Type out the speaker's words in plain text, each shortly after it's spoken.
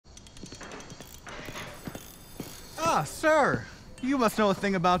Ah, sir. You must know a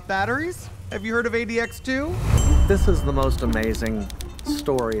thing about batteries. Have you heard of AD-X2? This is the most amazing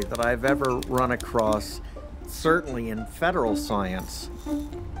story that I've ever run across, certainly in federal science.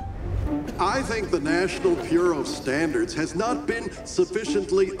 I think the National Bureau of Standards has not been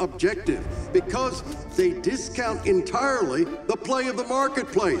sufficiently objective because they discount entirely the play of the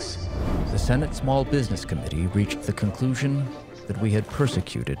marketplace. The Senate Small Business Committee reached the conclusion that we had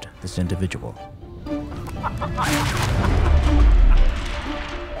persecuted this individual.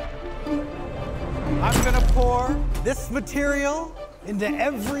 I'm gonna pour this material into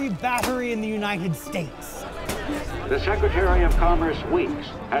every battery in the United States. The Secretary of Commerce Weeks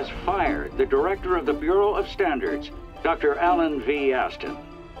has fired the Director of the Bureau of Standards, Dr. Alan V. Aston.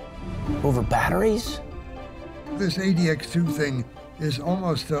 Over batteries? This AD-X2 thing is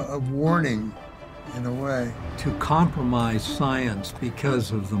almost a warning, in a way. To compromise science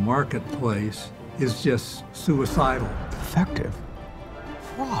because of the marketplace is just suicidal. Effective.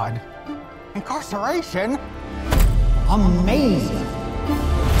 Fraud. Incarceration. Amazing.